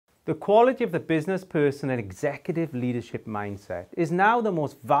The quality of the business person and executive leadership mindset is now the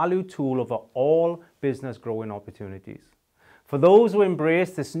most valued tool of all business growing opportunities. For those who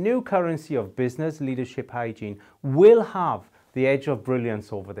embrace this new currency of business leadership hygiene will have the edge of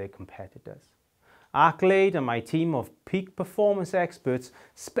brilliance over their competitors. Accolade and my team of peak performance experts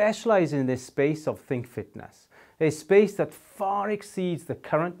specialize in this space of Think Fitness, a space that far exceeds the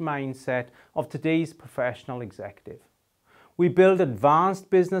current mindset of today's professional executive. We build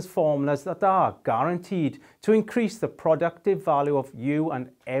advanced business formulas that are guaranteed to increase the productive value of you and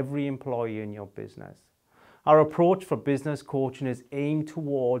every employee in your business. Our approach for business coaching is aimed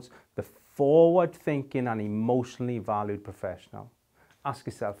towards the forward-thinking and emotionally valued professional. Ask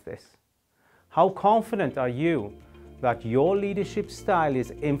yourself this: how confident are you that your leadership style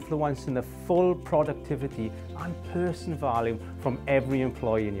is influencing the full productivity and person value from every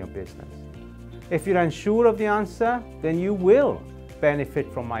employee in your business? If you're unsure of the answer, then you will benefit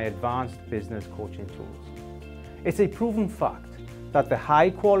from my advanced business coaching tools. It's a proven fact that the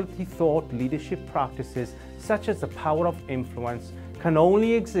high-quality thought leadership practices, such as the power of influence, can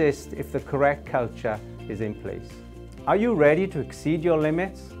only exist if the correct culture is in place. Are you ready to exceed your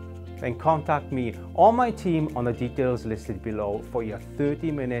limits? Then contact me or my team on the details listed below for your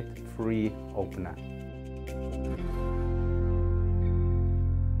 30-minute free opener.